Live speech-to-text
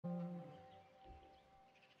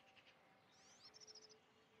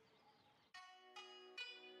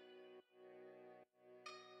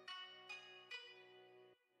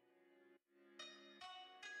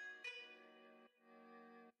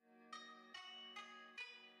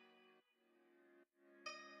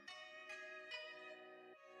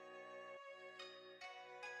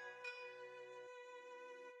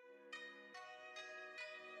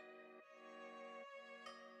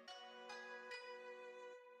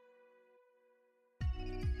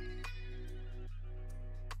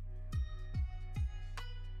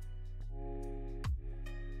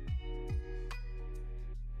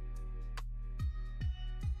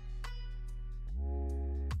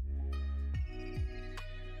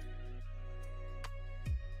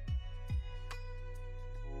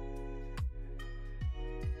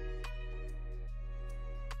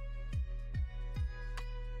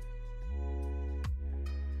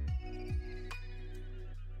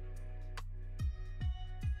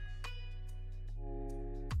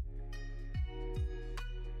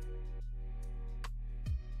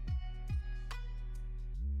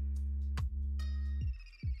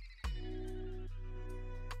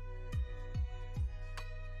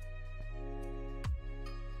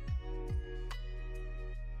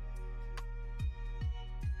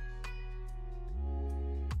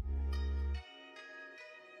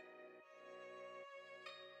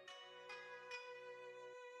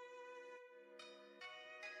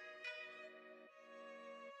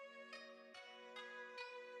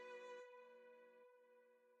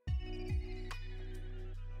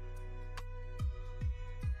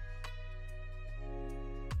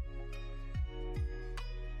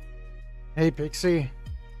Hey Pixie,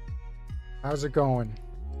 how's it going?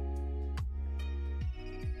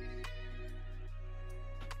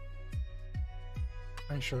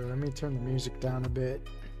 Actually, let me turn the music down a bit.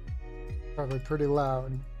 Probably pretty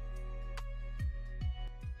loud.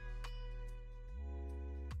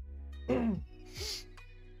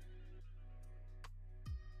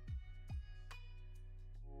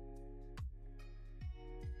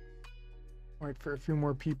 Wait for a few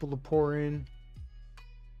more people to pour in.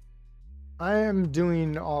 I am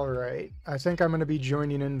doing all right. I think I'm going to be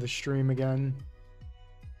joining in the stream again.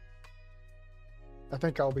 I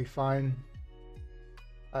think I'll be fine.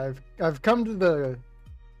 I've come to the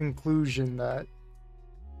conclusion that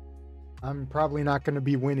I'm probably not going to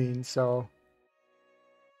be winning, so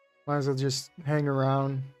might as well just hang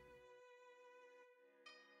around.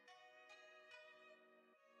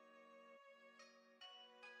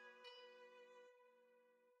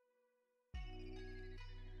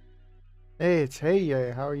 Hey, it's Hey Yay.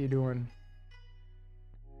 How are you doing?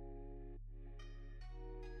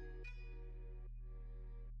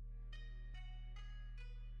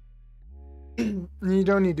 You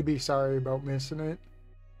don't need to be sorry about missing it.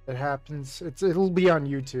 It happens. It'll be on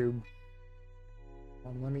YouTube.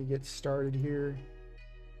 Let me get started here.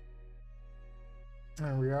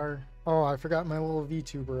 There we are. Oh, I forgot my little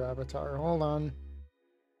VTuber avatar. Hold on.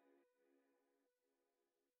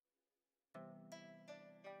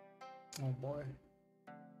 Oh boy.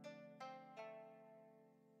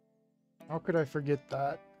 How could I forget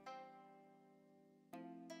that?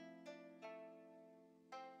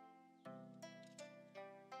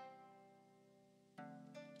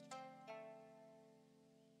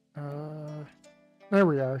 There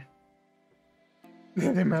we are.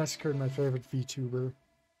 They massacred my favorite VTuber.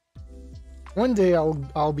 One day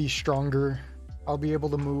I'll be stronger. I'll be able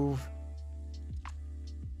to move,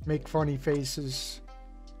 make funny faces.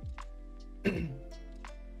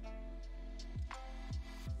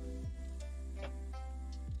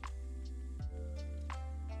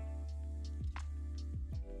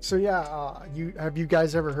 So yeah, have you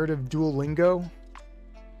guys ever heard of Duolingo?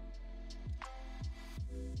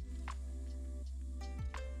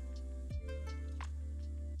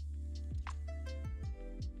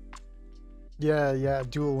 Yeah,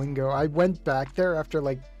 Duolingo. I went back there after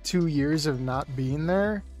like 2 years of not being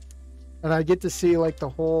there, and I get to see like the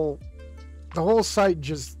whole site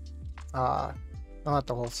just not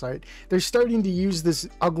the whole site. They're starting to use this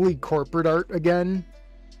ugly corporate art again.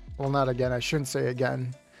 Well, not again. I shouldn't say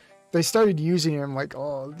again. They started using them like,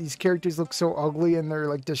 oh, these characters look so ugly and they're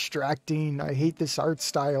like distracting. I hate this art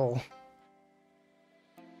style.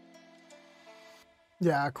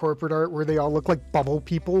 Yeah, corporate art where they all look like bubble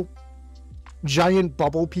people. Giant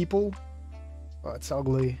bubble people. Oh, it's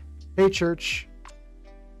ugly. Hey, church.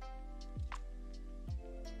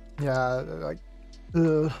 Yeah, like,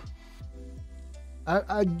 ugh.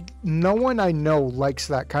 No one I know likes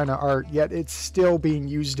that kind of art, yet it's still being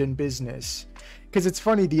used in business. Because it's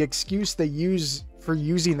funny, the excuse they use for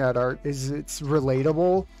using that art is it's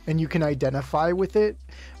relatable and you can identify with it.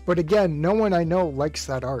 But again, no one I know likes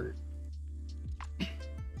that art.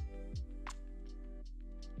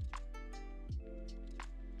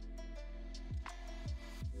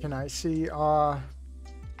 Can I see? I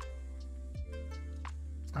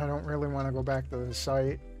don't really want to go back to the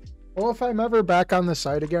site. Well, if I'm ever back on the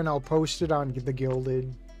site again, I'll post it on the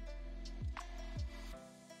Gilded.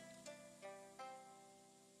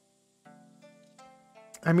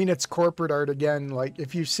 I mean, it's corporate art again. Like,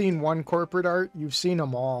 if you've seen one corporate art, you've seen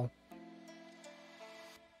them all.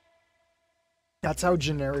 That's how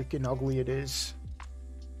generic and ugly it is.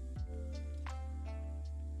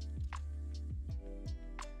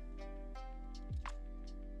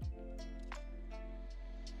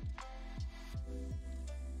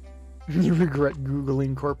 You regret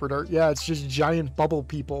Googling corporate art. Yeah, it's just giant bubble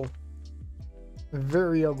people.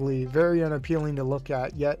 Very ugly, very unappealing to look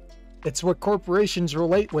at, yet it's what corporations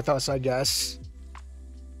relate with us, I guess.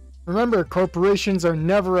 Remember, corporations are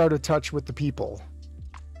never out of touch with the people.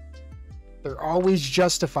 They're always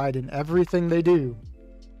justified in everything they do.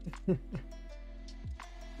 Oh,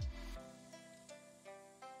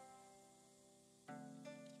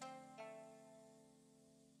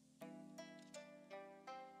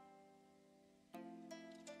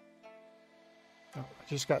 I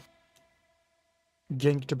just got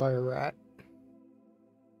ganked by a rat.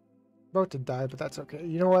 About to die, but that's okay.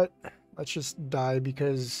 You know what? Let's just die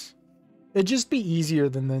because it'd just be easier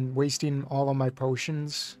than wasting all of my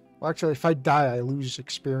potions. Well, actually, if I die, I lose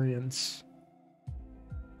experience.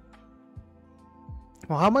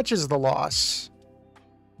 Well, how much is the loss? .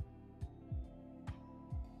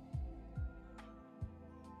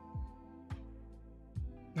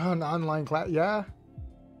 Oh, an online class. Yeah.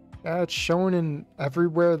 Yeah, it's shown in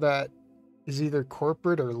everywhere that is either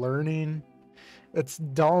corporate or learning. It's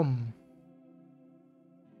dumb.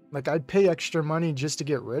 Like, I'd pay extra money just to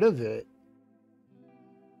get rid of it.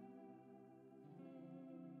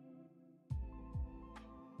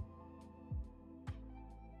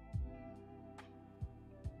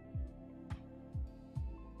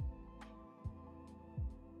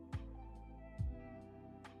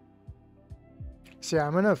 So yeah,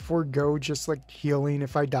 I'm gonna forego just like healing.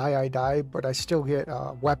 If I die, I die, but I still get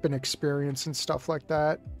weapon experience and stuff like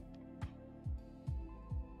that.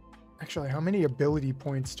 Actually, how many ability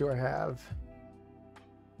points do I have?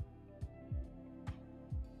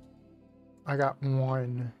 I got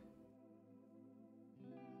 1.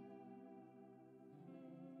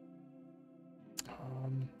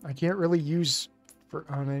 I can't really use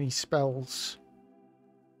on any spells.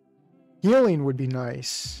 Healing would be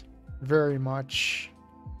nice. Very much.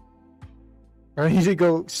 I need to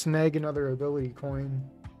go snag another ability coin.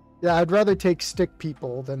 Yeah, I'd rather take stick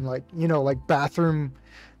people than like, you know, like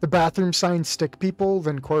the bathroom sign stick people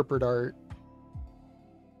than corporate art.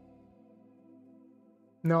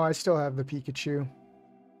 No, I still have the Pikachu.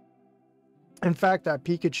 In fact, that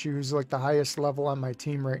Pikachu is like the highest level on my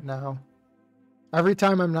team right now. Every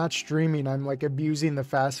time I'm not streaming, I'm like abusing the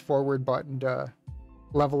fast forward button to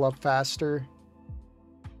level up faster.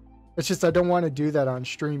 It's just I don't want to do that on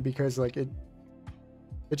stream because like it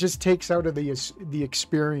just takes out of the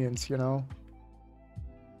experience, you know.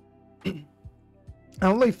 I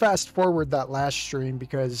only fast forward that last stream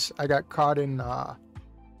because I got caught in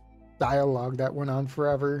dialogue that went on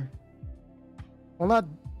forever. Well,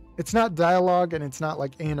 it's not dialogue and it's not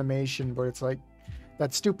like animation, but it's like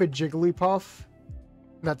that stupid Jigglypuff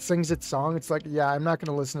that sings its song. It's like, yeah, I'm not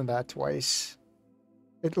gonna listen to that twice.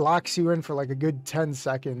 It locks you in for like a good 10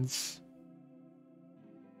 seconds.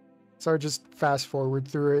 So I just fast forward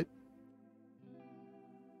through it.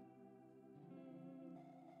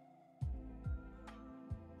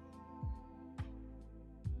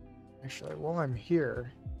 Actually, while I'm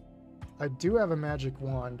here, I do have a magic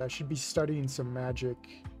wand. I should be studying some magic.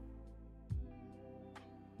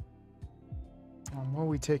 What are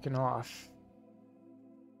we taking off?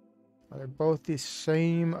 They're both the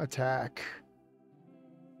same attack.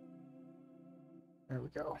 There we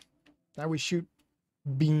go. Now we shoot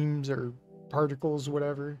beams or particles,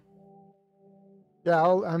 whatever. Yeah,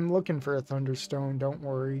 I'm looking for a Thunderstone, don't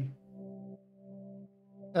worry.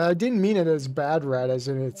 I didn't mean it as bad rat as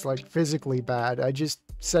in it's like physically bad. I just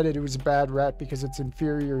said it was bad rat because it's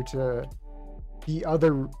inferior to the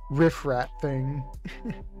other riff rat thing.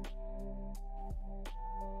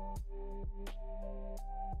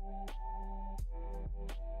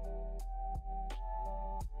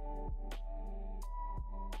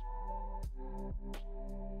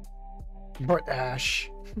 But Ash.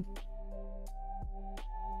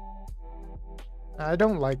 I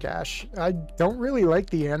don't like Ash. I don't really like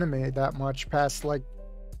the anime that much past like,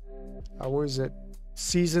 what was it?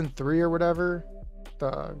 Season 3 or whatever?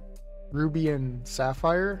 The Ruby and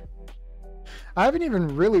Sapphire? I haven't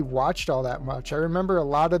even really watched all that much. I remember a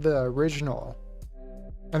lot of the original.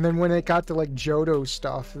 And then when it got to like Johto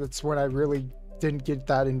stuff, that's when I really didn't get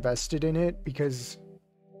that invested in it because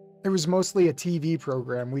it was mostly a TV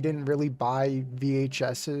program. We didn't really buy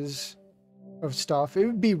VHSs of stuff. It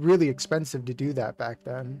would be really expensive to do that back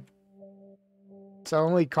then. So I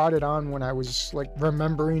only caught it on when I was like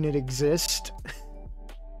remembering it exists.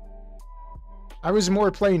 I was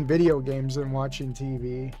more playing video games than watching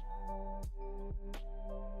TV.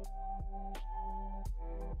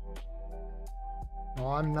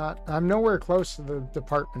 Well, I'm nowhere close to the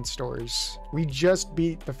department stores. We just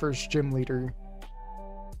beat the first gym leader.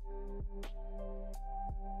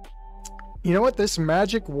 You know what this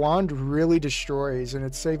magic wand really destroys, and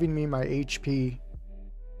it's saving me my HP.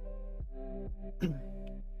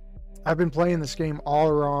 I've been playing this game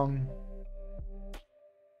all wrong.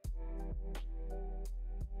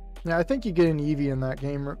 Yeah, I think you get an Eevee in that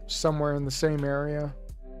game somewhere in the same area.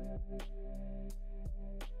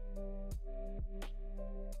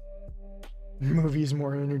 Movies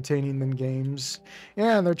more entertaining than games.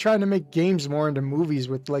 Yeah, and they're trying to make games more into movies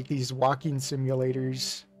with like these walking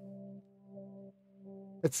simulators.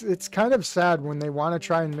 It's kind of sad when they want to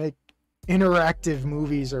try and make interactive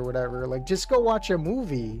movies or whatever. Like, just go watch a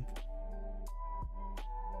movie.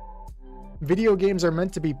 Video games are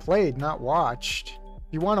meant to be played, not watched. If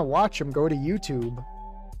you want to watch them, go to YouTube.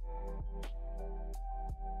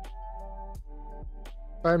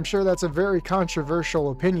 I'm sure that's a very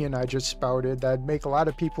controversial opinion I just spouted that'd make a lot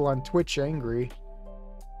of people on Twitch angry.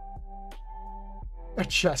 A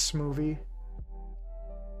chess movie.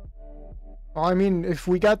 Well, I mean, if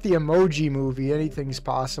we got the Emoji Movie, anything's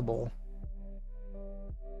possible.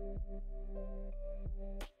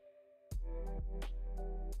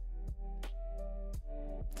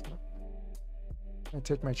 I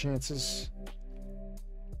take my chances.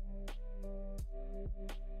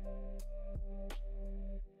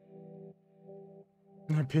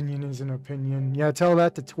 An opinion is an opinion. Yeah, tell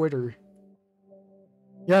that to Twitter.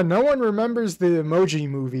 Yeah, no one remembers the Emoji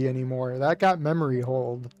Movie anymore. That got memory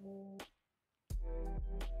hold.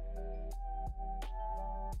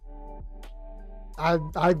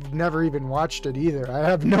 I've never even watched it either. I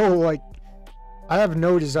have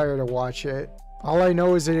no desire to watch it. All I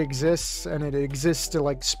know is it exists, and it exists to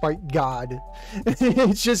like spite God.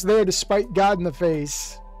 It's just there to spite God in the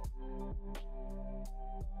face.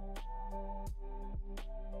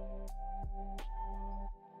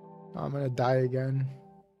 Oh, I'm gonna die again.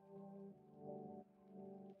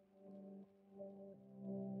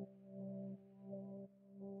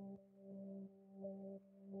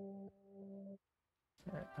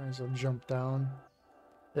 Alright, might as well jump down.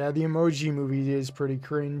 Yeah, the Emoji Movie is pretty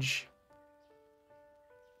cringe.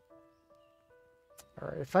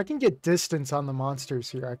 Alright, if I can get distance on the monsters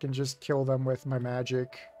here, I can just kill them with my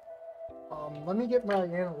magic. Let me get my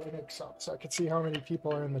analytics up so I can see how many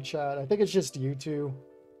people are in the chat. I think it's just you two.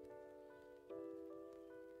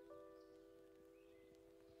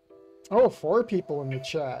 Oh, 4 people in the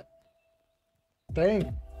chat.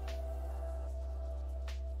 Dang.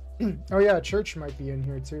 Oh yeah, Church might be in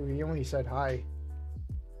here too. He only said hi.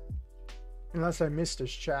 Unless I missed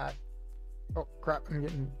his chat. Oh crap, I'm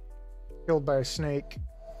getting killed by a snake.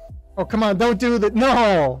 Oh, come on, don't do that.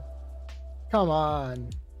 No! Come on.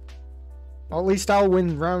 Well, at least I'll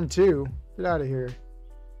win round 2. Get out of here.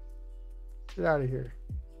 Get out of here.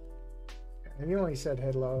 He only said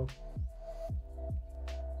hello.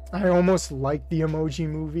 I almost like the Emoji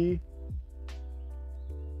Movie.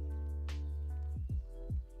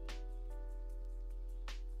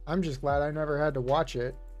 I'm just glad I never had to watch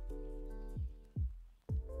it.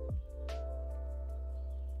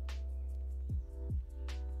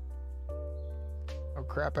 Oh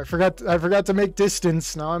crap, I forgot to make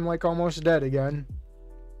distance. Now I'm like almost dead again.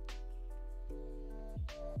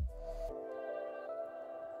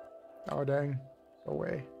 Oh dang. Go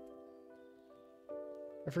away.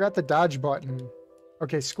 I forgot the dodge button.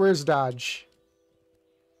 Okay, squares dodge.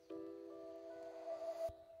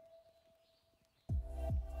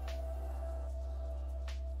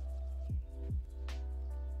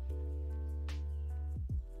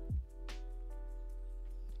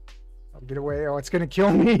 I'll get away. Oh, it's gonna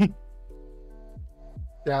kill me.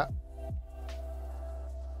 Yeah.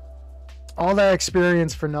 All that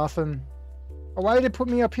experience for nothing. Oh, why did it put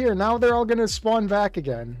me up here? Now they're all gonna spawn back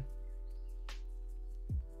again.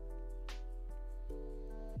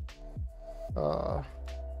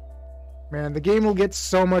 Man, the game will get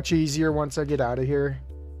so much easier once I get out of here.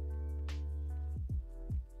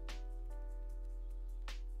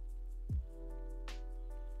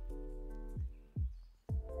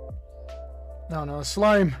 No,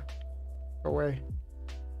 slime. Go away.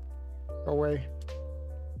 Go away.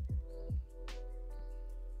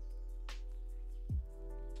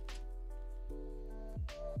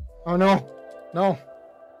 Oh no. No.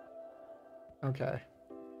 Okay.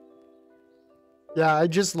 Yeah, I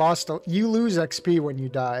just lost. You lose XP when you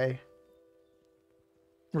die,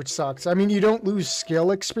 which sucks. I mean, you don't lose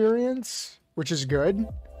skill experience, which is good,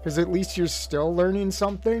 because at least you're still learning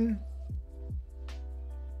something.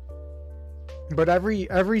 But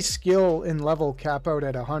every skill and level cap out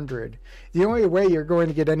at 100. The only way you're going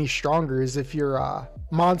to get any stronger is if you're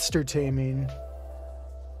monster taming.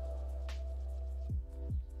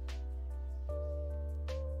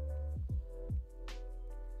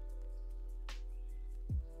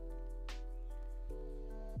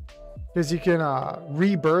 Because you can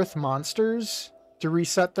rebirth monsters to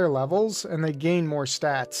reset their levels, and they gain more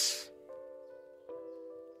stats.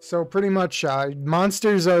 So pretty much,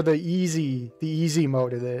 monsters are the easy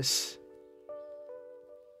mode of this.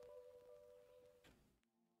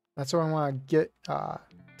 That's why I want to get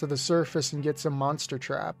to the surface and get some monster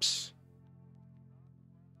traps.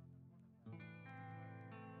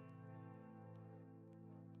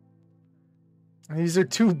 These are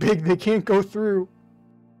too big, they can't go through.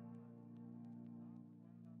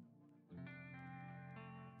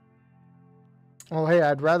 Well, hey,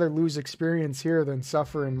 I'd rather lose experience here than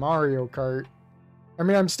suffer in Mario Kart. I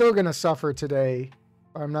mean, I'm still going to suffer today.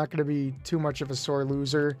 I'm not going to be too much of a sore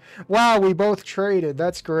loser. Wow, we both traded.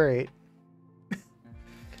 That's great.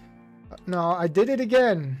 No, I did it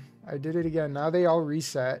again. I did it again. Now they all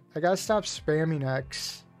reset. I got to stop spamming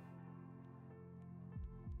X.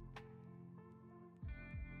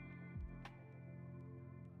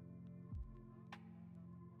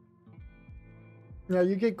 Yeah,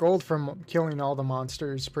 you get gold from killing all the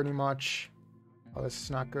monsters, pretty much. Oh, this is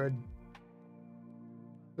not good.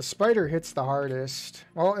 The spider hits the hardest.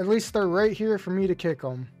 Well, at least they're right here for me to kick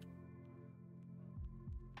them.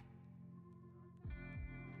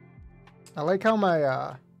 I like how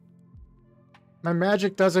my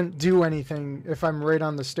magic doesn't do anything if I'm right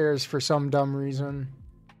on the stairs for some dumb reason.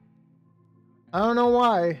 I don't know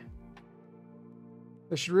why.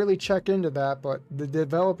 They should really check into that, but the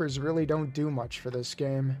developers really don't do much for this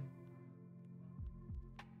game.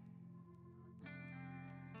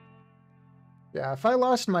 Yeah, if I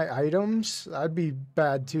lost my items, I'd be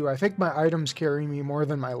bad too. I think my items carry me more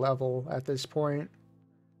than my level at this point.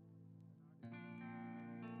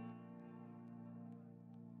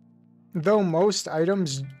 Though most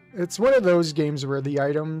items, it's one of those games where the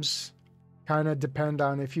items kind of depend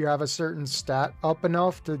on if you have a certain stat up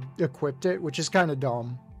enough to equip it, which is kind of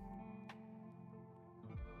dumb.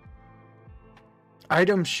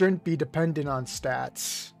 Items shouldn't be dependent on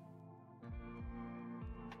stats.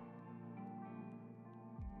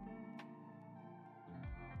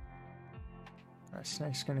 That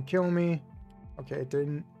snake's gonna kill me. Okay, it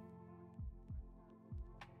didn't.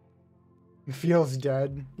 It feels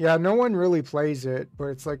dead. Yeah, no one really plays it, but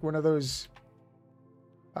it's like one of those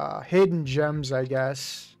hidden gems, I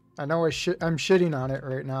guess. I know I'm shitting on it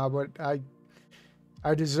right now, but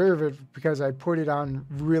I deserve it because I put it on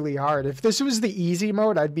really hard. If this was the easy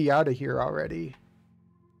mode, I'd be out of here already.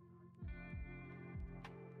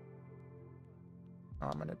 Oh,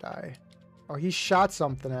 I'm gonna die. Oh, he shot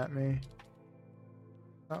something at me.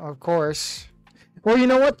 Of course. Well, you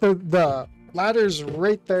know what? The ladder's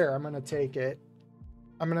right there. I'm gonna take it.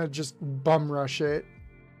 I'm gonna just bum rush it.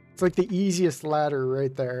 It's like the easiest ladder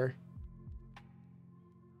right there.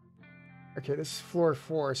 Okay, this is floor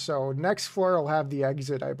 4, so next floor I'll have the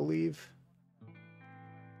exit, I believe.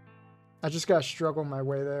 I just gotta struggle my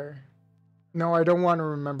way there. No, I don't want to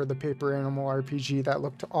remember the Paper Animal RPG. That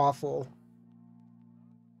looked awful.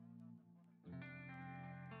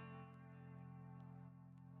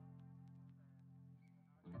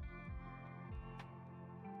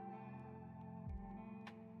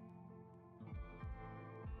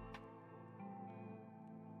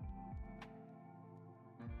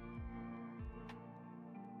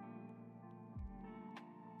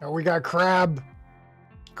 Oh, we got crab.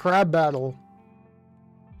 Crab battle.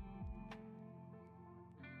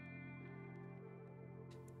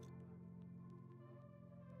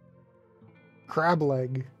 Crab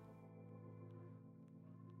leg.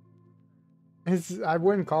 I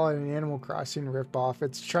wouldn't call it an Animal Crossing ripoff.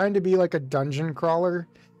 It's trying to be like a dungeon crawler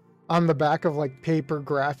on the back of like paper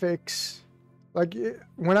graphics. Like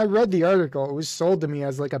when I read the article, it was sold to me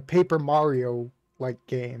as like a Paper Mario like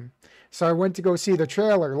game. So I went to go see the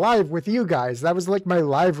trailer live with you guys. That was like my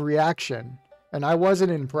live reaction. And I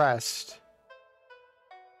wasn't impressed.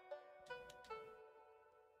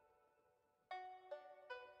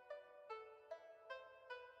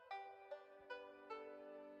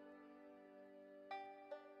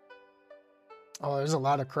 Oh, there's a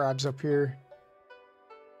lot of crabs up here.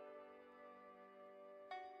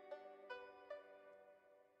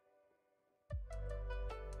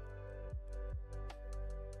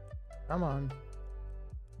 Come on.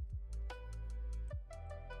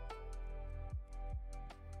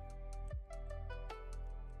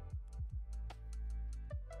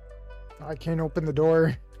 I can't open the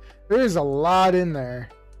door. There's a lot in there.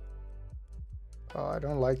 Oh, I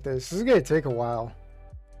don't like this. This is gonna take a while.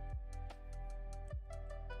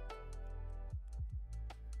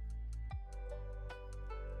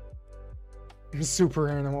 Super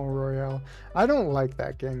Animal Royale. I don't like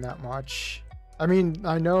that game that much. I mean,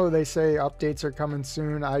 I know they say updates are coming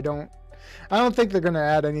soon. I don't think they're gonna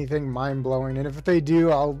add anything mind-blowing, and if they do,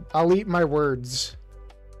 I'll eat my words.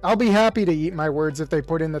 I'll be happy to eat my words if they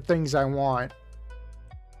put in the things I want.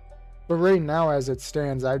 But right now, as it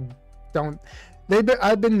stands, it's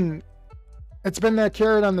been that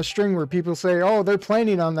carrot on the string where people say, oh, they're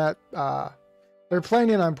planning on that, they're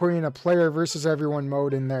planning on putting a player versus everyone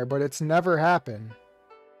mode in there, but it's never happened.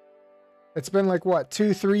 It's been like, what,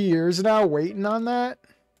 2-3 years now waiting on that?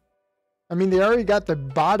 I mean, they already got the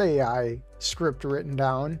bot AI script written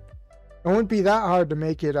down. It wouldn't be that hard to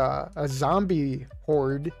make it a zombie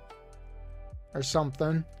horde or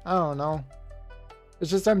something. I don't know.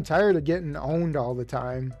 It's just I'm tired of getting owned all the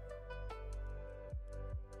time.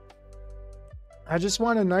 I just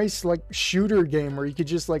want a nice, like, shooter game where you could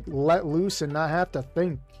just, like, let loose and not have to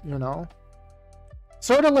think, you know?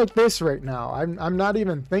 Sort of like this right now. I'm not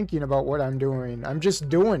even thinking about what I'm doing. I'm just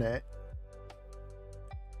doing it.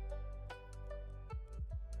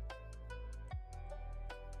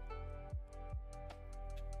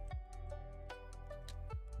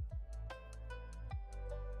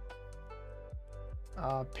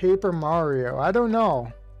 Paper Mario. I don't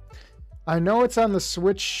know. I know it's on the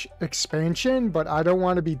Switch expansion, but I don't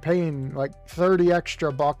want to be paying like 30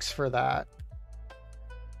 extra bucks for that.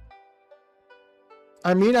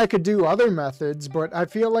 I mean, I could do other methods, but I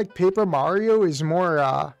feel like Paper Mario is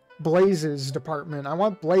more Blaze's department. I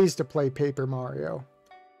want Blaze to play Paper Mario.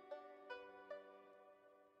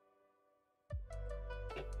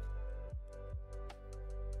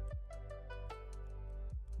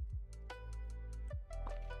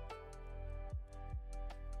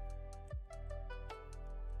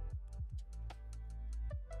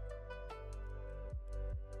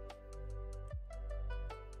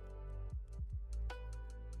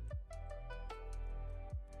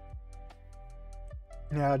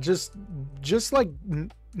 Yeah, just like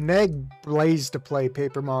neg Blaze to play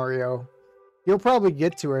Paper Mario. He'll probably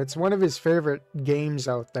get to it. It's one of his favorite games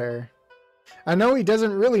out there. I know he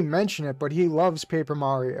doesn't really mention it, but he loves Paper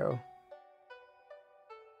Mario.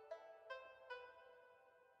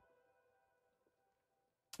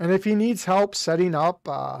 And if he needs help setting up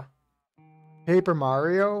Paper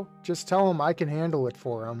Mario, just tell him I can handle it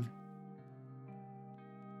for him.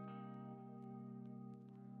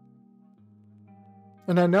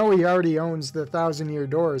 And I know he already owns the 1,000-Year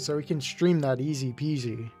Door, so he can stream that easy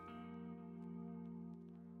peasy.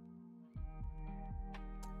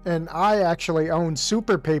 And I actually own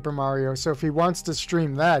Super Paper Mario, so if he wants to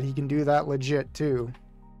stream that, he can do that legit too.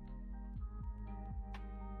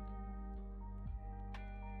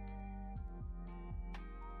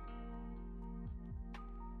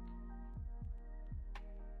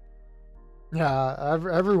 Yeah,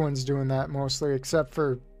 everyone's doing that mostly, except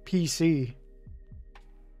for PC.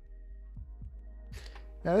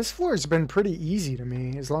 Yeah, this floor's been pretty easy to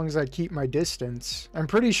me, as long as I keep my distance. I'm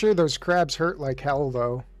pretty sure those crabs hurt like hell,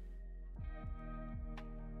 though.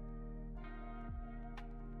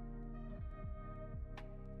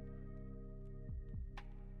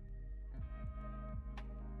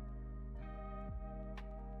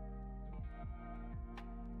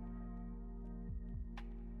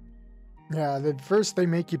 Yeah, first they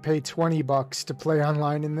make you pay 20 bucks to play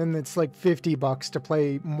online, and then it's like 50 bucks to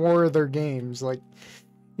play more of their games. Like,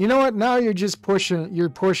 you know what? Now you're just pushing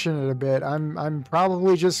it a bit. I'm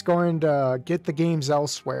probably just going to get the games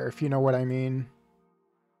elsewhere, if you know what I mean.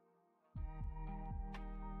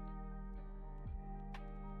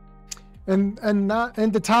 And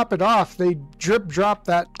to top it off, they drip drop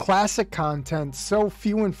that classic content so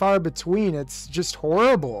few and far between. It's just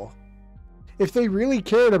horrible. If they really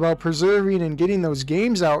cared about preserving and getting those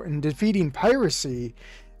games out and defeating piracy,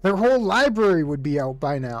 their whole library would be out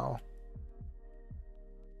by now.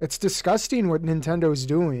 It's disgusting what Nintendo's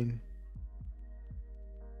doing.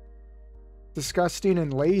 Disgusting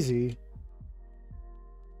and lazy.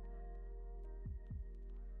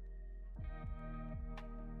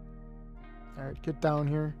 Alright, get down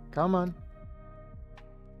here. Come on.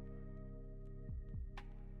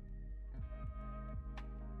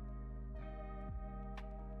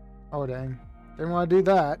 Oh, dang. Didn't want to do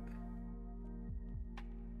that.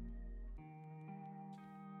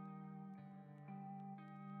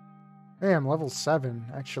 Hey, I'm level 7,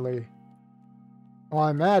 actually. While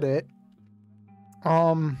I'm at it,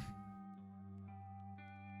 I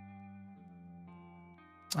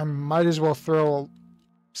might as well throw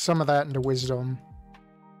some of that into wisdom.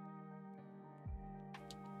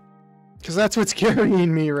 Because that's what's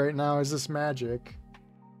carrying me right now, is this magic.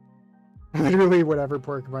 Literally whatever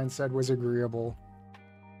Porcupine said was agreeable.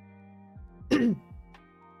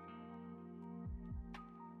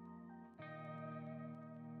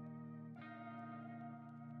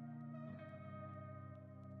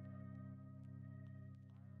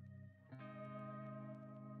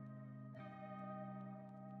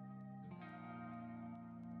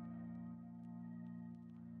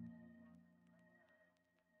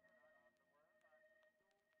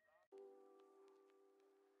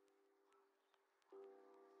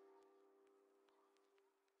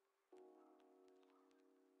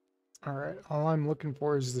 Alright, all I'm looking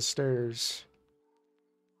for is the stairs.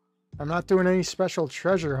 I'm not doing any special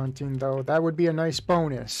treasure hunting, though. That would be a nice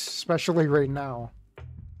bonus, especially right now.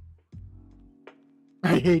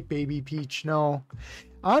 I hate Baby Peach, no.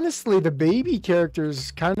 Honestly, the baby characters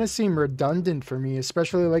kind of seem redundant for me,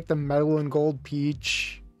 especially like the Metal and Gold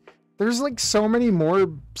Peach. There's like so many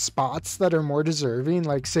more spots that are more deserving,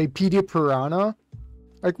 like say Pedia Piranha.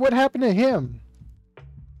 Like, what happened to him?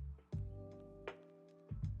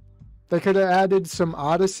 They could have added some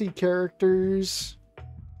Odyssey characters.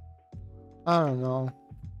 I don't know.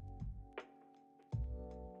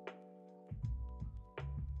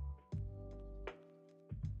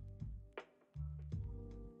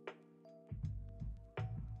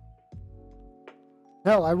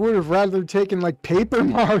 Hell, I would have rather taken like Paper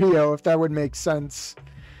Mario if that would make sense.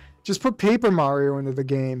 Just put Paper Mario into the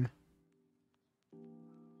game.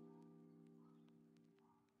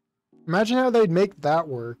 Imagine how they'd make that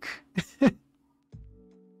work.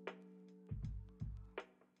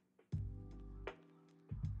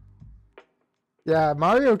 Yeah,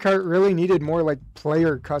 Mario Kart really needed more like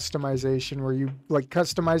player customization where you like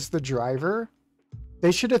customize the driver.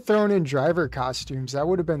 They should have thrown in driver costumes. That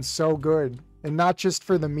would have been so good. And not just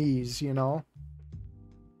for the Miis, you know?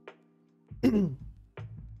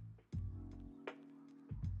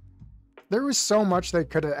 There was so much they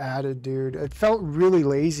could have added, dude. It felt really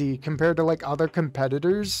lazy compared to like other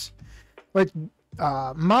competitors. Like,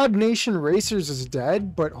 Mod Nation Racers is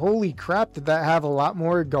dead, but holy crap, did that have a lot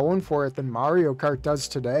more going for it than Mario Kart does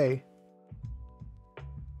today.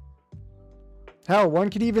 Hell,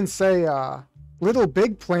 one could even say, Little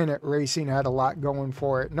Big Planet Racing had a lot going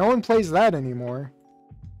for it. No one plays that anymore.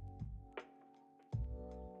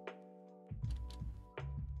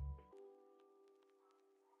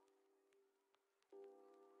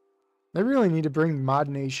 They really need to bring Mod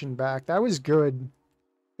Nation back. That was good.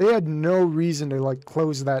 They had no reason to like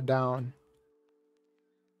close that down.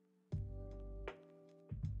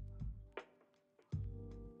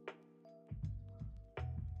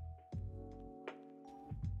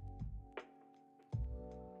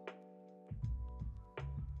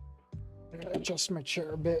 I gotta adjust my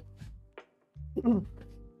chair a bit.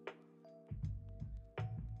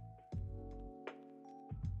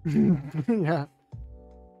 Yeah.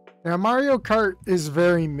 Yeah, Mario Kart is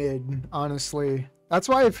very mid, honestly. That's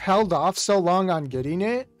why I've held off so long on getting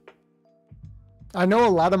it. I know a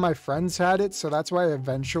lot of my friends had it, so that's why I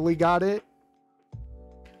eventually got it.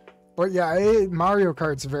 But yeah, Mario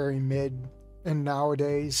Kart's very mid and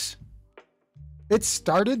nowadays. It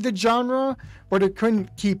started the genre, but it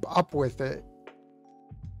couldn't keep up with it.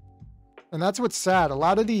 And that's what's sad. A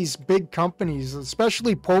lot of these big companies,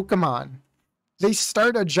 especially Pokemon, they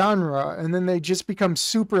start a genre and then they just become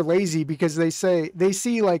super lazy because they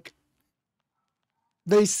see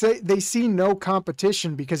no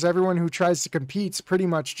competition because everyone who tries to compete's pretty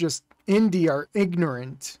much just indie or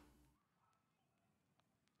ignorant.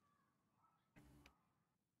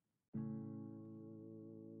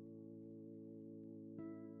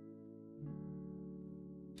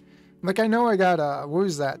 Like, I know I got what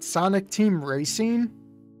was that? Sonic Team Racing?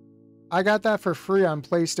 I got that for free on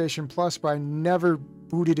PlayStation Plus, but I never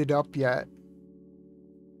booted it up yet.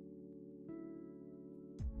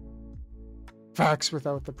 Fax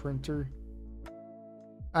without the printer.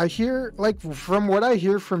 I hear, like, from what I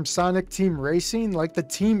hear from Sonic Team Racing, like, the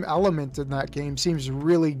team element in that game seems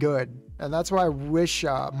really good. And that's why I wish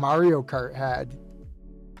Mario Kart had.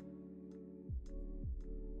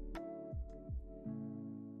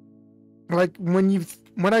 Like,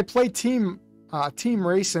 when I play Team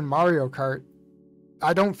Race in Mario Kart,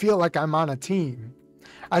 I don't feel like I'm on a team.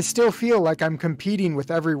 I still feel like I'm competing with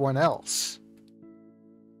everyone else.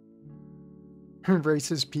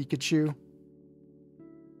 Races Pikachu.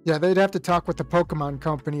 Yeah, they'd have to talk with the Pokemon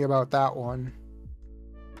company about that one.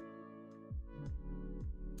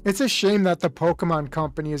 It's a shame that the Pokemon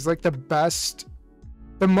company is like the best,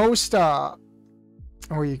 the most, what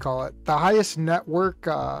do you call it? The highest net worth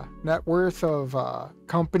of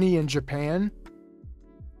company in Japan.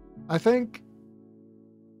 I think,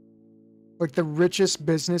 like, the richest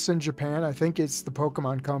business in Japan, I think it's the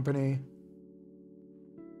Pokemon company.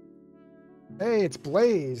 Hey, it's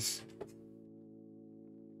Blaze.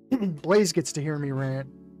 Blaze gets to hear me rant.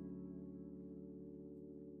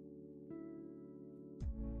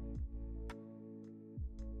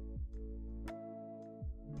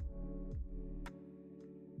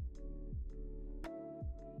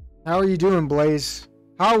 How are you doing, Blaze?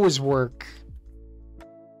 How was work?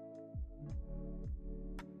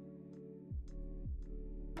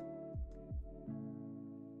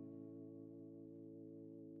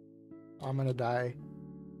 I'm gonna die.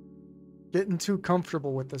 Getting too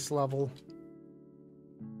comfortable with this level.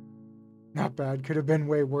 Not bad. Could have been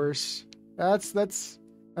way worse. That's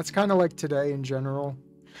kind of like today in general.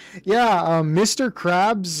 Yeah, Mr.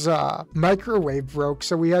 Krabs' microwave broke,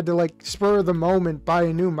 so we had to, like, spur of the moment buy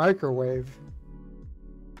a new microwave.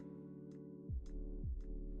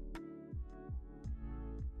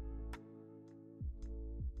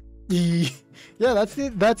 Yeah,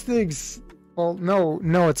 well,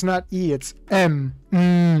 no, it's not E, it's M.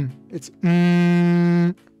 It's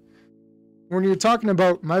When you're talking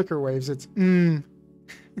about microwaves, it's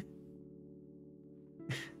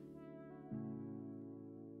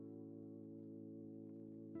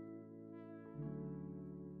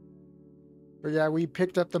But yeah, we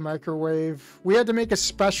picked up the microwave. We had to make a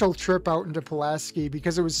special trip out into Pulaski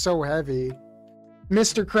because it was so heavy.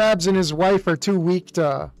 Mr. Krabs and his wife are too weak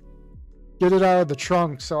to get it out of the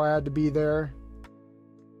trunk, so I had to be there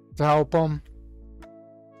to help them.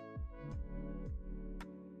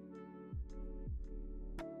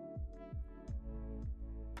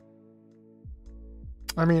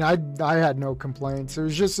 I mean, I had no complaints. It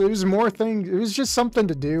was just something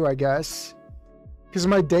to do, I guess. Because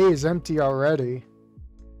my day is empty already.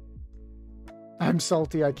 I'm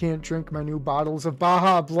salty. I can't drink my new bottles of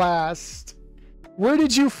Baja Blast. Where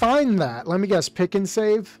did you find that? Let me guess. Pick and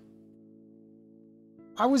Save?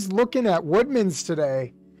 I was looking at Woodman's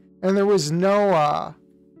today, and there was no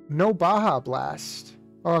Baja Blast.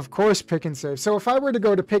 Oh, of course, Pick and Save. So if I were to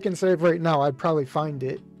go to Pick and Save right now, I'd probably find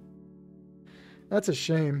it. That's a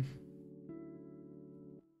shame.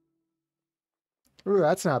 Ooh,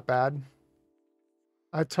 that's not bad.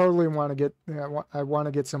 I totally want to get... Yeah, I want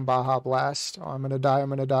to get some Baja Blast. Oh, I'm going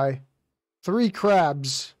to die. 3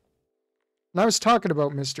 crabs. And I was talking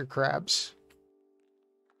about Mr. Krabs.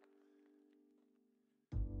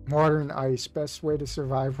 Water and ice. Best way to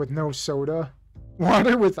survive with no soda.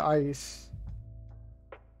 Water with ice.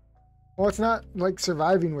 Well, it's not like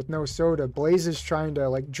surviving with no soda. Blaze is trying to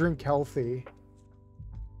like drink healthy.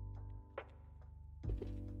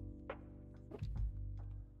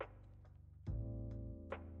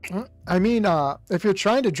 I mean, if you're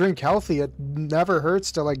trying to drink healthy, it never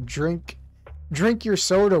hurts to like drink your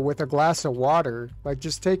soda with a glass of water. Like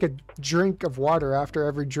just take a drink of water after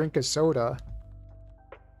every drink of soda.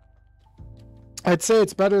 I'd say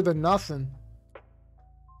it's better than nothing.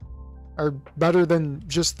 Or better than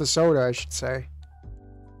just the soda, I should say.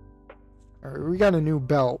 Alright, we got a new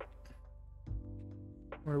belt.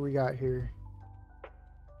 What do we got here?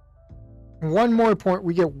 One more point.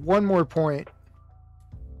 We get one more point.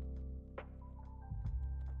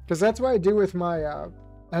 Because that's what I do with my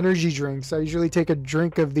energy drinks. I usually take a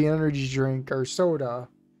drink of the energy drink or soda.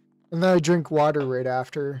 And then I drink water right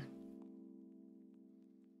after.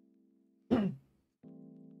 Oh,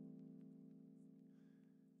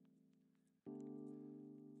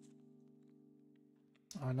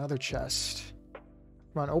 another chest.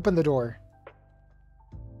 Come on, open the door.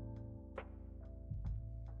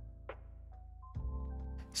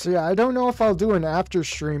 So yeah, I don't know if I'll do an after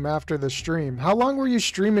stream after the stream. How long were you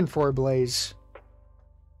streaming for, Blaze?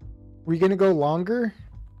 Were you gonna go longer?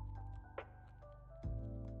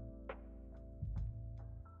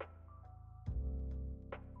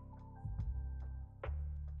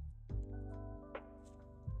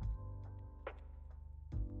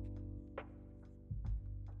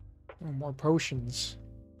 Oh, more potions.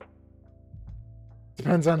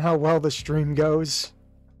 Depends on how well the stream goes.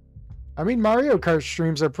 I mean, Mario Kart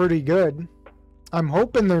streams are pretty good. I'm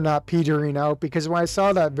hoping they're not petering out because when I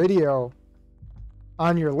saw that video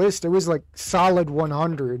on your list, it was like solid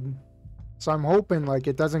 100. So I'm hoping like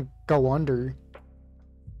it doesn't go under.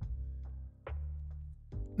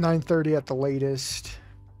 9:30 at the latest.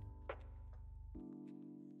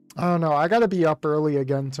 I don't know. I gotta be up early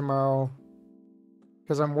again tomorrow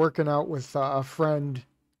because I'm working out with a friend.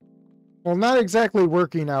 Well, not exactly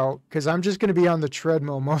working out, because I'm just going to be on the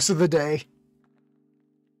treadmill most of the day.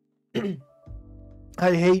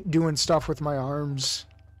 I hate doing stuff with my arms.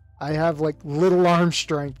 I have, like, little arm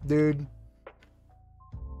strength, dude.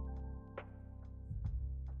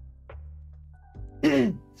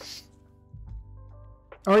 Oh,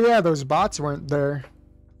 yeah, those bots weren't there.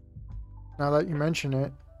 Now that you mention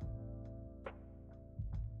it.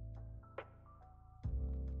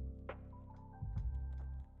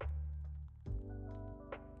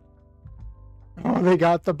 Oh, they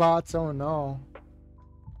got the bots. Oh, no.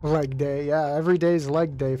 Leg day. Yeah, every day's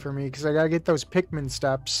leg day for me because I gotta get those Pikmin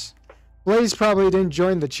steps. Blaze probably didn't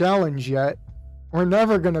join the challenge yet. We're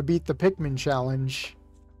never gonna beat the Pikmin challenge.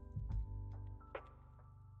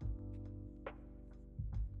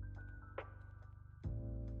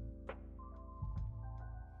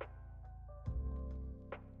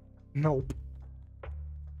 Nope.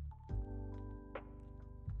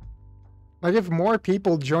 Like, if more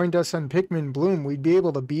people joined us on Pikmin Bloom, we'd be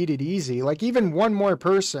able to beat it easy. Like, even one more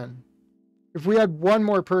person. If we had one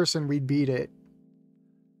more person, we'd beat it.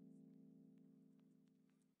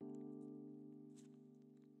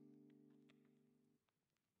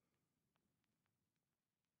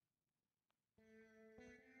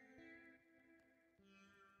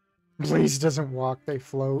 Blaze doesn't walk, they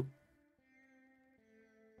float.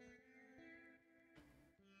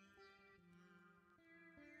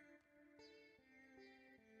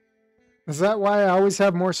 Is that why I always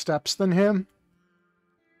have more steps than him?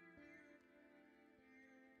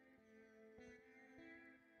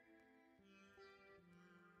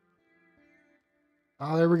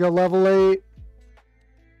 Oh, there we go. Level 8.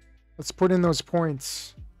 Let's put in those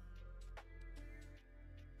points.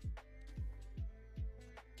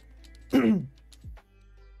 You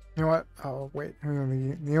know what? Oh, wait.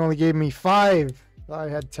 They only gave me 5. I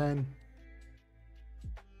had 10.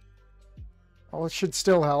 Oh, it should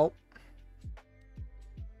still help.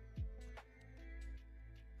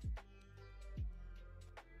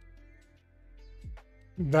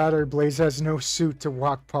 That or Blaze has no suit to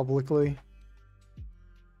walk publicly.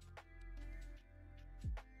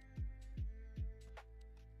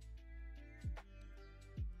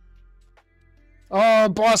 Oh,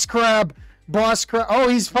 Boss Crab! Boss Crab! Oh,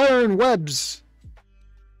 he's firing webs!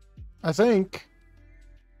 I think.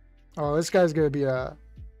 Oh, this guy's gonna be a...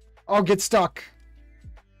 Oh, get stuck!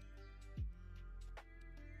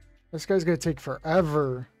 This guy's gonna take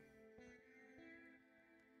forever.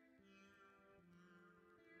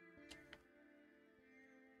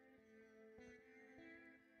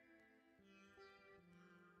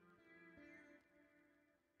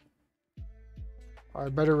 I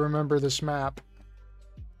better remember this map.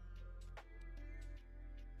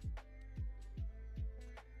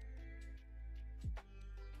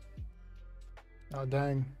 Oh,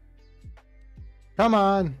 dang. Come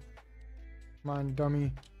on. Come on,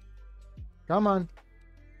 dummy. Come on.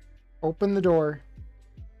 Open the door.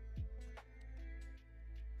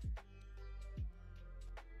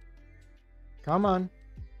 Come on.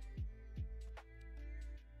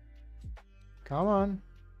 Come on.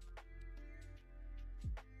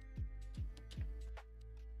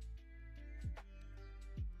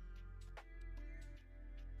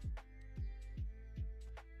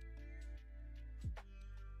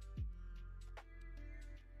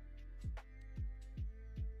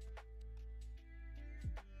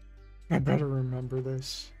 I better remember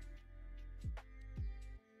this.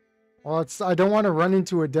 Well, I don't want to run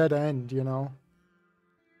into a dead end, you know?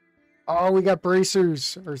 Oh, we got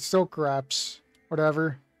bracers or silk wraps,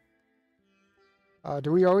 whatever.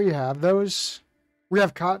 Do we already have those? We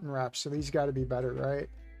have cotton wraps, so these got to be better, right?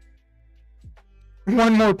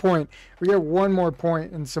 One more point. We get one more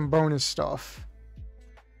point and some bonus stuff.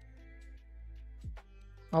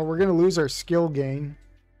 Oh, we're going to lose our skill gain.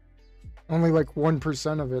 Only like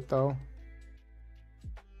 1% of it, though.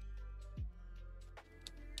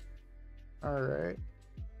 Alright.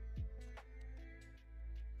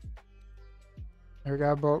 We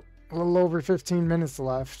got about a little over 15 minutes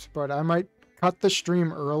left, but I might cut the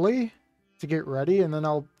stream early to get ready, and then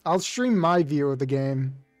I'll stream my view of the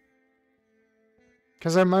game.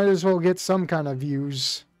 Because I might as well get some kind of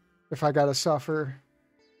views if I gotta suffer.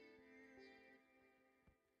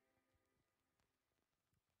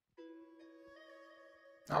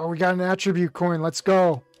 Oh, we got an attribute coin. Let's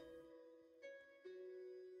go.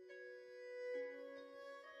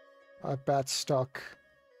 That bat's stuck.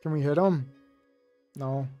 Can we hit him?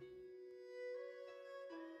 No.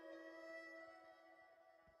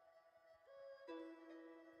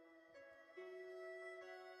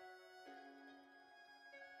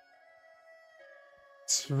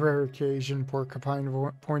 It's a rare occasion,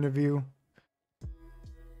 porcupine point of view.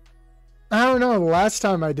 I don't know. The last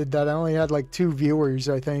time I did that, I only had like 2 viewers,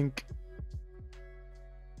 I think.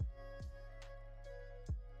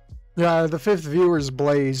 Yeah, the 5th viewer's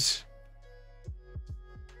Blaze.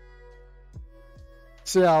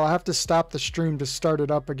 So yeah, I'll have to stop the stream to start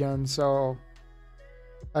it up again, so...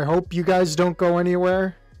 I hope you guys don't go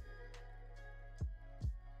anywhere.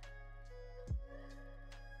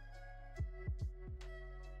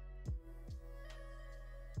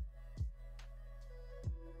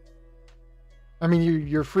 I mean,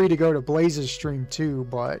 you're free to go to Blaze's stream too,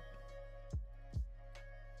 but...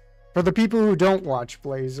 For the people who don't watch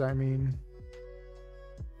Blaze, I mean...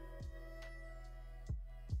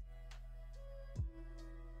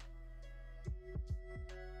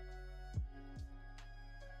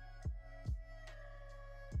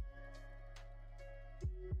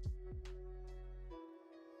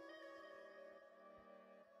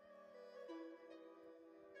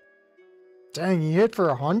 Dang, he hit for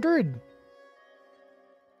 100?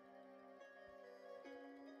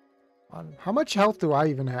 How much health do I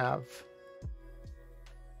even have?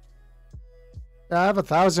 I have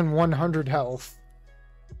 1,100 health.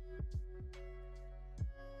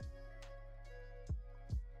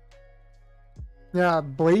 Yeah,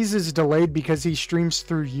 Blaze is delayed because he streams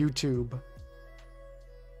through YouTube.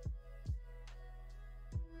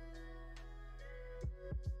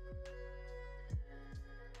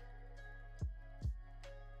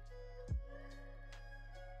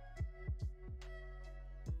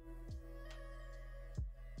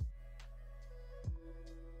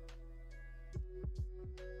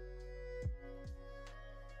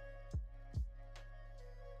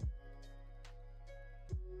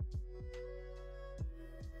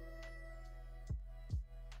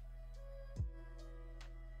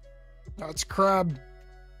 That's crab.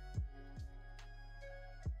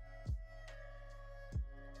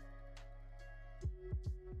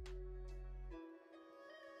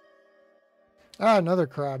 Ah, another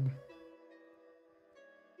crab.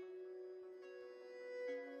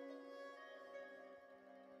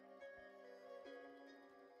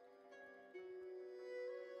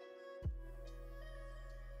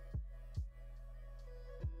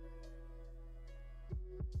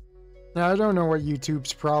 Now, I don't know what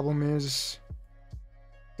YouTube's problem is.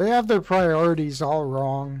 They have their priorities all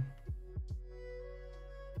wrong.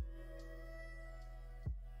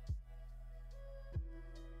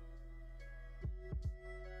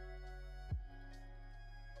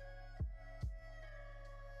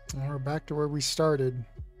 And we're back to where we started.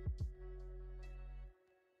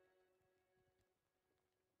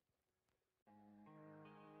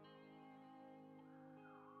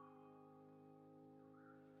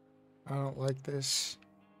 I don't like this.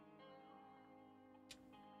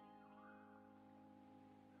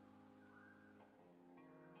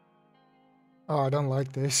 Oh, I don't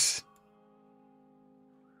like this.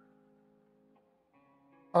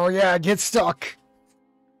 Oh yeah, get stuck.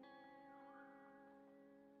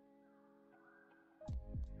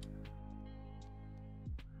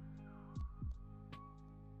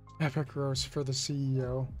 Epic roast for the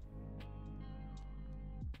CEO.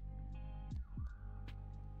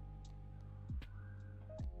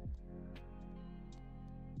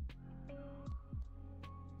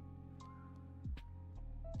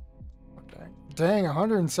 Okay. Dang,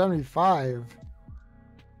 175.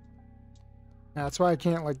 That's why I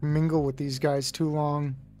can't like mingle with these guys too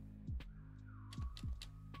long.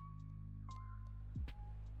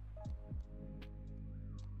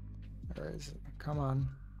 Where is it? Come on.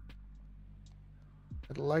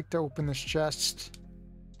 I'd like to open this chest.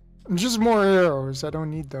 Just more arrows. I don't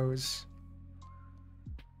need those.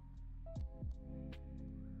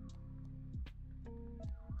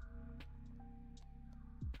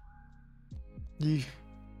 Yeah,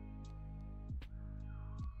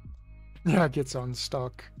 it gets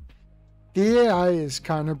unstuck. The AI is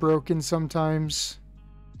kind of broken sometimes.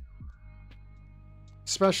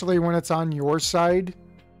 Especially when it's on your side.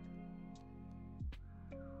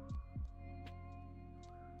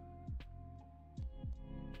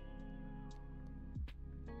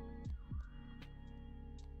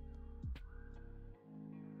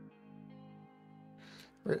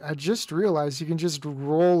 I just realized you can just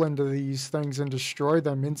roll into these things and destroy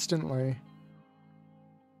them instantly.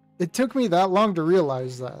 It took me that long to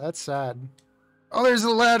realize that. That's sad. Oh, there's a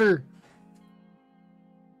ladder!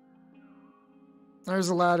 There's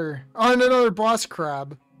a ladder. Oh, and another boss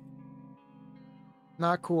crab.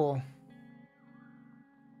 Not cool.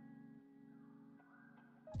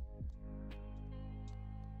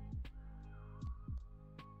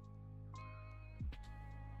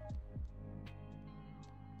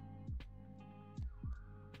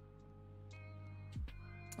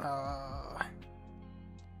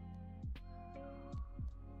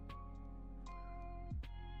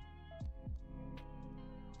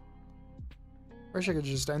 Wish I could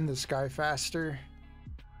just end this guy faster.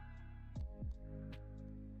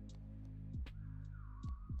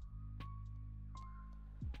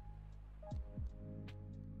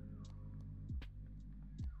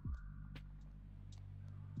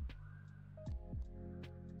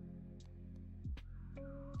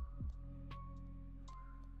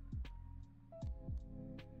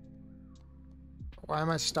 Why am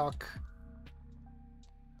I stuck?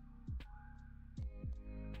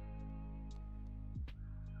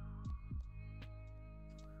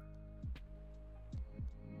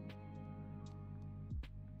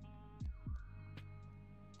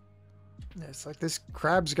 Yeah, it's like this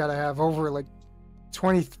crab's gotta have over like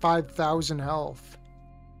 25,000 health.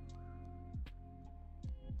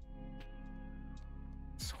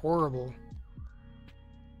 It's horrible.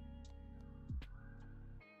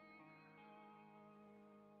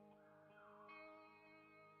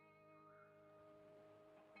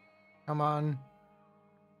 Come on.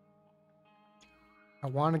 I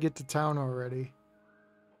want to get to town already.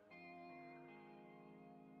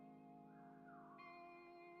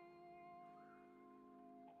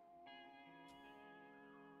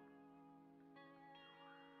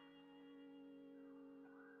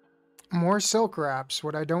 More silk wraps,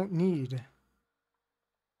 what I don't need.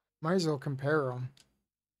 Might as well compare them.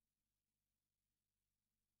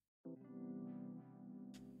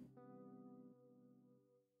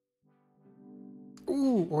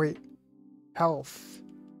 Ooh, wait. Health.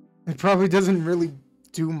 It probably doesn't really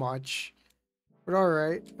do much. But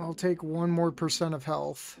alright, I'll take 1% more of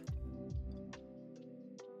health.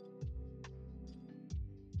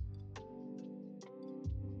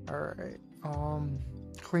 Alright.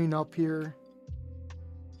 Clean up here.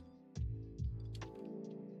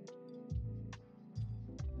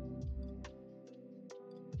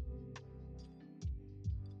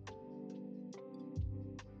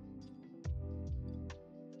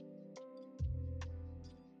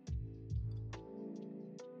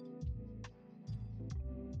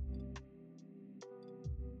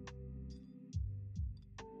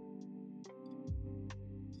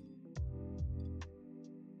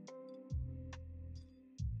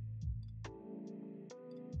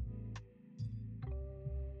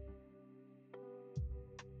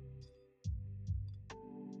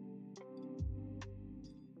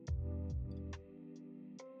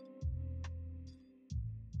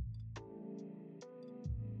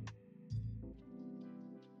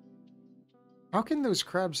 How can those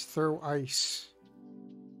crabs throw ice?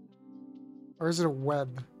 Or is it a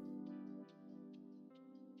web?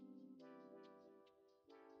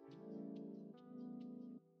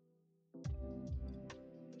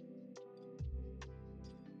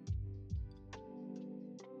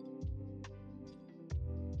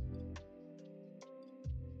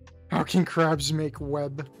 How can crabs make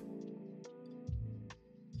web?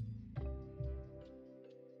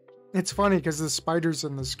 It's funny because the spiders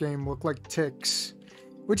in this game look like ticks.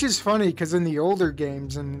 Which is funny because in the older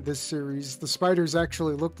games in this series, the spiders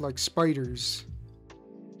actually looked like spiders.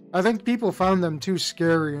 I think people found them too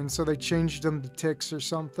scary and so they changed them to ticks or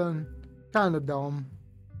something. Kinda dumb.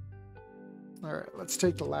 Alright, let's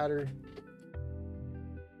take the ladder.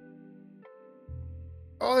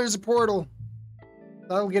 Oh, there's a portal!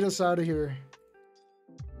 That'll get us out of here.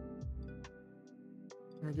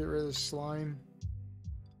 Let me get rid of the slime.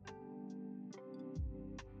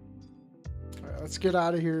 Alright, let's get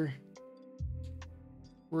out of here.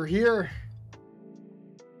 We're here.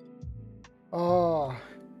 Oh,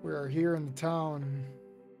 we are here in the town.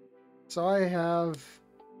 So I have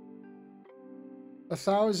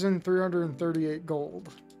 1,338 gold.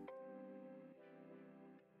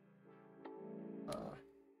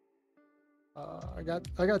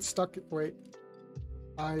 I got stuck. Wait,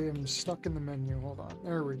 I am stuck in the menu. Hold on.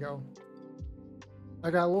 There we go.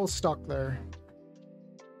 I got a little stuck there.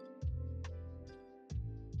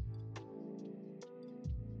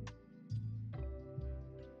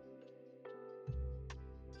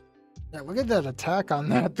 Yeah, look at that attack on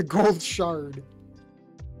that. The gold shard.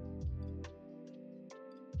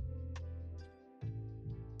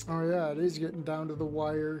 Oh yeah, it is getting down to the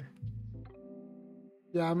wire.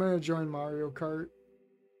 Yeah, I'm gonna join Mario Kart.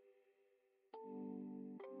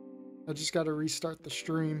 I just gotta restart the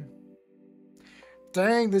stream.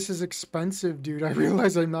 Dang, this is expensive, dude. I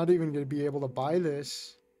realize I'm not even gonna be able to buy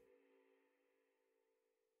this.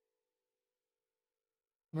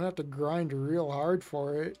 I'm gonna have to grind real hard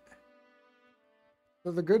for it.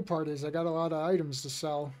 But the good part is I got a lot of items to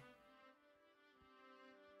sell.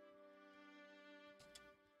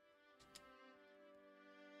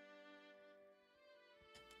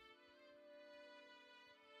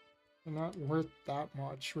 They're not worth that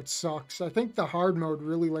much, which sucks. I think the hard mode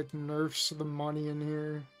really like nerfs the money in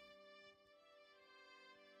here.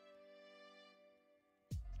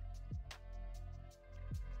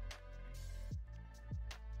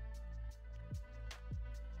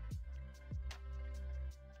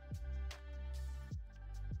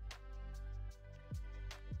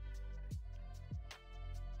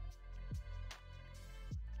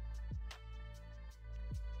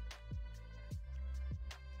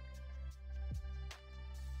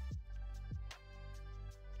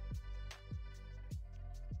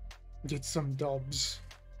 Get some dubs.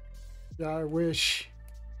 Yeah, I wish.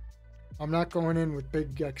 I'm not going in with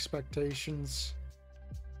big expectations.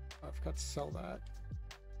 I've got to sell that.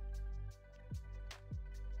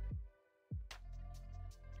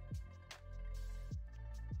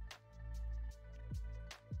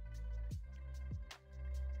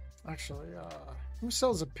 Actually, who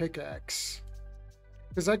sells a pickaxe?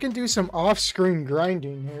 Because I can do some off-screen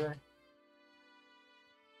grinding here.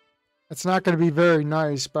 It's not going to be very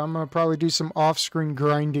nice, but I'm going to probably do some off-screen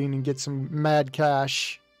grinding and get some mad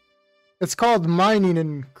cash. It's called mining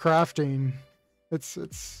and crafting.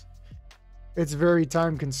 It's very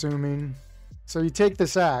time-consuming. So you take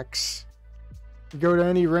this axe, you go to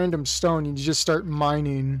any random stone, and you just start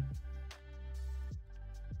mining.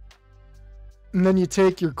 And then you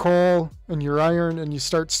take your coal and your iron and you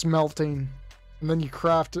start smelting. And then you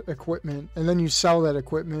craft equipment, and then you sell that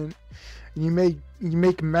equipment. And you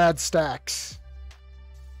make mad stacks.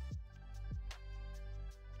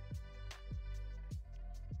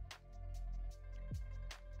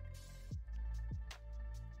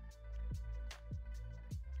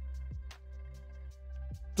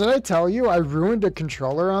 Did I tell you I ruined a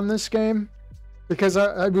controller on this game? Because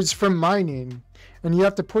I was from mining, and you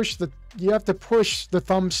have to push the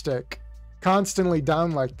thumbstick constantly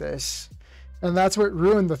down like this, and that's what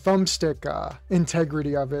ruined the thumbstick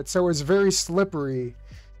integrity of it. So it was very slippery,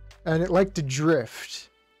 and it liked to drift.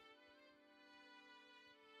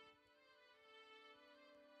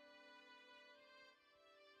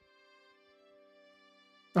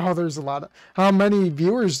 Oh, there's a lot of... How many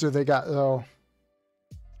viewers do they got, though?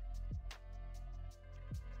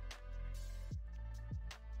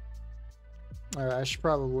 Alright, I should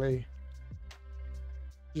probably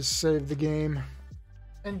just save the game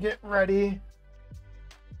and get ready.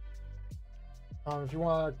 If you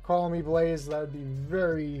want to call me Blaze, that would be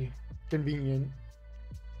very convenient.